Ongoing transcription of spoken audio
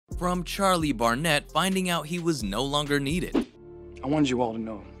from Charlie Barnett finding out he was no longer needed. I wanted you all to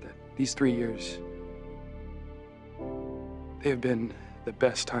know that these 3 years, they have been the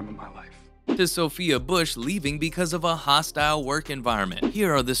best time of my life. To Sophia Bush leaving because of a hostile work environment.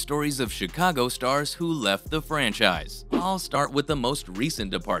 Here are the stories of Chicago stars who left the franchise. I'll start with the most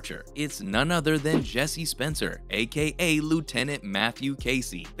recent departure. It's none other than Jesse Spencer, aka Lieutenant Matthew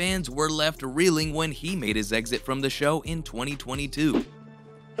Casey. Fans were left reeling when he made his exit from the show in 2022.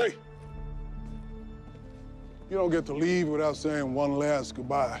 Hey, you don't get to leave without saying one last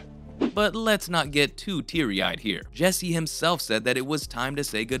goodbye. But let's not get too teary-eyed here. Jesse himself said that it was time to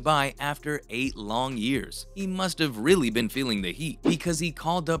say goodbye after 8 long years. He must have really been feeling the heat, because he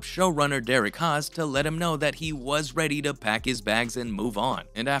called up showrunner Derek Haas to let him know that he was ready to pack his bags and move on.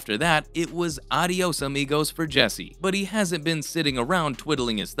 And after that, it was adios amigos for Jesse. But he hasn't been sitting around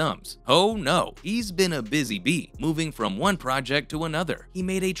twiddling his thumbs. Oh no, he's been a busy bee, moving from one project to another. He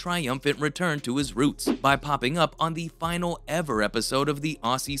made a triumphant return to his roots by popping up on the final ever episode of the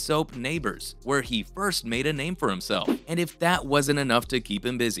Aussie soap Neighbours, where he first made a name for himself. And if that wasn't enough to keep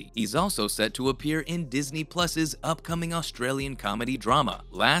him busy, he's also set to appear in Disney Plus's upcoming Australian comedy drama,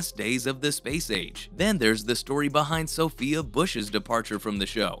 Last Days of the Space Age. Then there's the story behind Sophia Bush's departure from the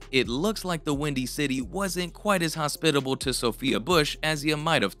show. It looks like the Windy City wasn't quite as hospitable to Sophia Bush as you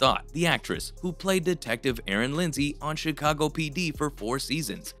might have thought. The actress, who played Detective Erin Lindsay on Chicago PD for 4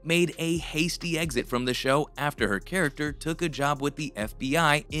 seasons, made a hasty exit from the show after her character took a job with the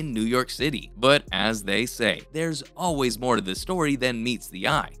FBI in New York City. But as they say, there's always more to the story than meets the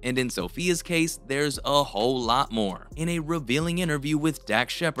eye, and in Sophia's case, there's a whole lot more. In a revealing interview with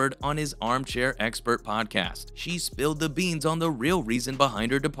Dax Shepard on his Armchair Expert podcast, she spilled the beans on the real reason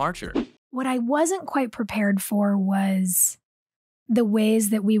behind her departure. What I wasn't quite prepared for was the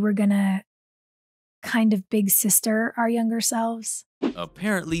ways that we were gonna kind of big sister our younger selves.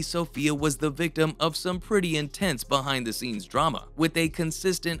 Apparently, Sophia was the victim of some pretty intense behind-the-scenes drama, with a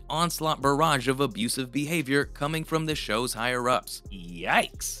consistent onslaught barrage of abusive behavior coming from the show's higher-ups.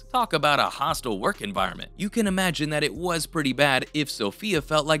 Yikes! Talk about a hostile work environment. You can imagine that it was pretty bad if Sophia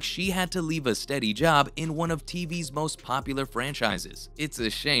felt like she had to leave a steady job in one of TV's most popular franchises. It's a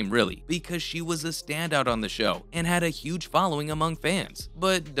shame, really, because she was a standout on the show and had a huge following among fans.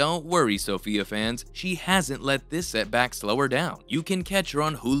 But don't worry, Sophia fans, she hasn't let this setback slow her down. You can catch her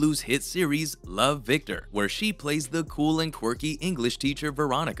on Hulu's hit series Love, Victor, where she plays the cool and quirky English teacher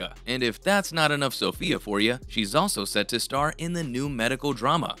Veronica. And if that's not enough Sophia for you, she's also set to star in the new medical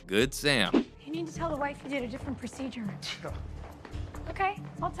drama Good Sam. You need to tell the wife you did a different procedure. Okay,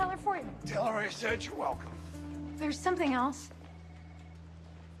 I'll tell her for you. Tell her I said you're welcome. There's something else.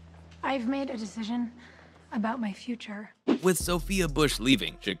 I've made a decision about my future. With Sophia Bush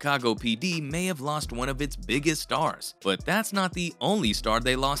leaving, Chicago PD may have lost one of its biggest stars. But that's not the only star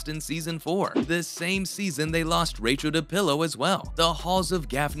they lost in season 4. The same season they lost Rachel DePillo as well. The halls of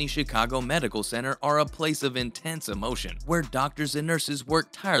Gaffney Chicago Medical Center are a place of intense emotion, where doctors and nurses work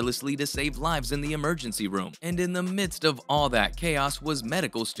tirelessly to save lives in the emergency room. And in the midst of all that chaos was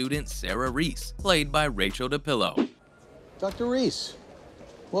medical student Sarah Reese, played by Rachel DePillo. Dr. Reese,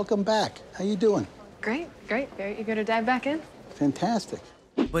 welcome back. How you doing? Great, great. Very eager to dive back in. Fantastic.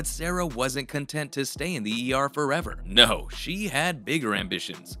 But Sarah wasn't content to stay in the ER forever. No, she had bigger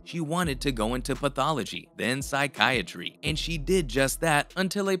ambitions. She wanted to go into pathology, then psychiatry, and she did just that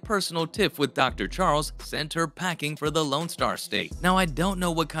until a personal tiff with Dr. Charles sent her packing for the Lone Star State. Now, I don't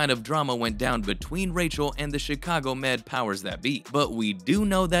know what kind of drama went down between Rachel and the Chicago Med powers that be, but we do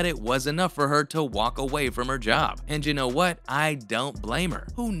know that it was enough for her to walk away from her job. And you know what? I don't blame her.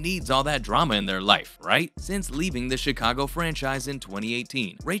 Who needs all that drama in their life, right? Since leaving the Chicago franchise in 2018,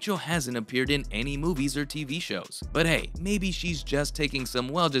 Rachel hasn't appeared in any movies or TV shows. But hey, maybe she's just taking some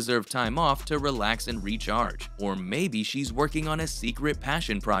well-deserved time off to relax and recharge. Or maybe she's working on a secret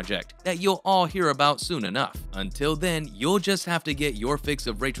passion project that you'll all hear about soon enough. Until then, you'll just have to get your fix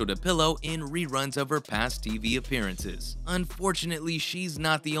of Rachel DePillo in reruns of her past TV appearances. Unfortunately, she's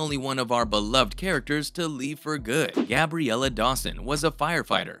not the only one of our beloved characters to leave for good. Gabriella Dawson was a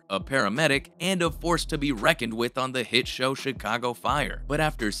firefighter, a paramedic, and a force to be reckoned with on the hit show Chicago Fire. But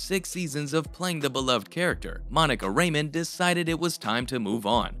after 6 seasons of playing the beloved character, Monica Raymond decided it was time to move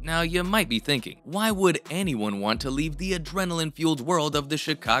on. Now, you might be thinking, why would anyone want to leave the adrenaline-fueled world of the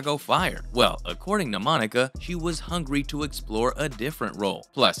Chicago Fire? Well, according to Monica, she was hungry to explore a different role.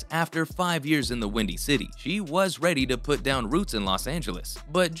 Plus, after 5 years in the Windy City, she was ready to put down roots in Los Angeles.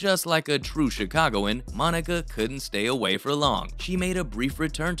 But just like a true Chicagoan, Monica couldn't stay away for long. She made a brief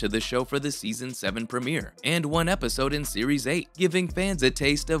return to the show for the season 7 premiere, and 1 episode in series 8, giving fans a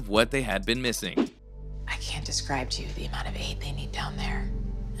taste of what they had been missing. I can't describe to you the amount of aid they need down there.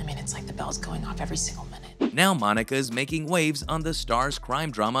 I mean, It's like the bell's going off every single minute. Now Monica is making waves on the Starz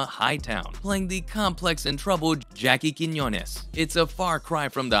crime drama Hightown, playing the complex and troubled Jackie Quiñones. It's a far cry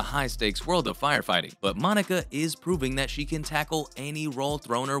from the high-stakes world of firefighting, but Monica is proving that she can tackle any role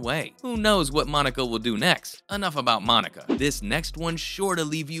thrown her way. Who knows what Monica will do next? Enough about Monica. This next one's sure to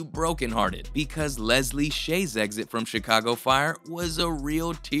leave you brokenhearted, because Leslie Shay's exit from Chicago Fire was a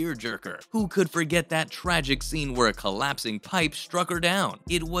real tearjerker. Who could forget that tragic scene where a collapsing pipe struck her down?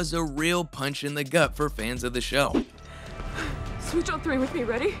 It was a real punch in the gut for fans of the show. Switch on 3 with me,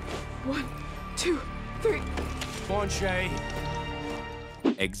 ready? 1, 2, 3. Come on, Shay.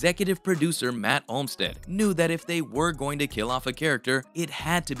 Executive producer Matt Olmstead knew that if they were going to kill off a character, it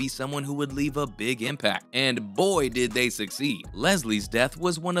had to be someone who would leave a big impact. And boy, did they succeed. Leslie's death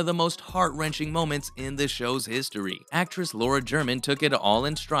was one of the most heart-wrenching moments in the show's history. Actress Laura German took it all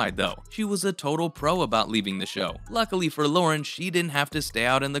in stride though. She was a total pro about leaving the show. Luckily for Lauren, she didn't have to stay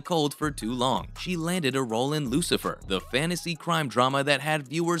out in the cold for too long. She landed a role in Lucifer, the fantasy crime drama that had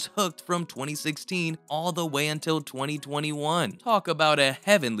viewers hooked from 2016 all the way until 2021. Talk about a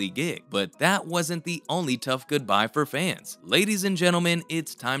heavenly gig. But that wasn't the only tough goodbye for fans. Ladies and gentlemen,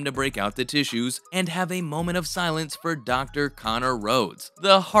 it's time to break out the tissues and have a moment of silence for Dr. Connor Rhodes,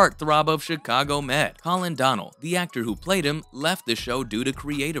 the heartthrob of Chicago Med. Colin Donnell, the actor who played him, left the show due to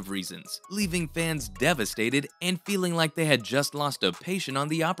creative reasons, leaving fans devastated and feeling like they had just lost a patient on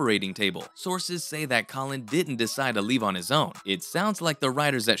the operating table. Sources say that Colin didn't decide to leave on his own. It sounds like the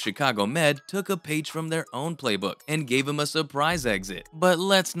writers at Chicago Med took a page from their own playbook and gave him a surprise exit. But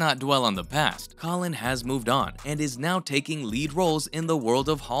let's not dwell on the past. Colin has moved on and is now taking lead roles in the world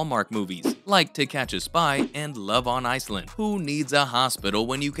of Hallmark movies, like To Catch a Spy and Love on Iceland. Who needs a hospital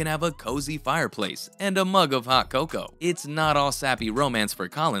when you can have a cozy fireplace and a mug of hot cocoa? It's not all sappy romance for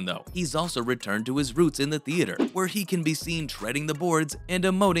Colin though. He's also returned to his roots in the theater, where he can be seen treading the boards and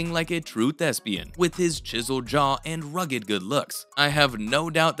emoting like a true thespian, with his chiseled jaw and rugged good looks. I have no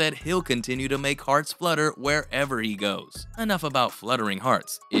doubt that he'll continue to make hearts flutter wherever he goes. Enough about fluttering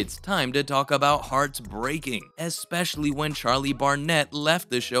hearts. It's time to talk about hearts breaking, especially when Charlie Barnett left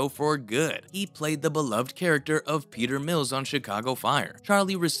the show for good. He played the beloved character of Peter Mills on Chicago Fire.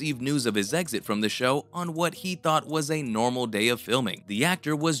 Charlie received news of his exit from the show on what he thought was a normal day of filming. The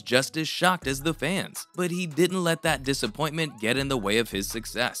actor was just as shocked as the fans, but he didn't let that disappointment get in the way of his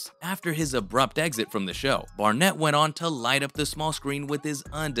success. After his abrupt exit from the show, Barnett went on to light up the small screen with his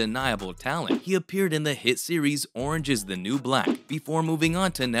undeniable talent. He appeared in the hit series Orange is the New Black before moving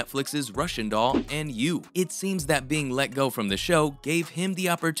on to Netflix's Russian Doll and You. It seems that being let go from the show gave him the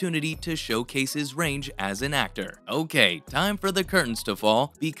opportunity to showcase his range as an actor. Okay, time for the curtains to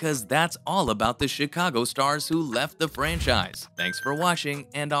fall, because that's all about the Chicago stars who left the franchise. Thanks for watching,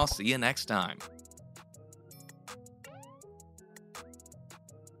 and I'll see you next time.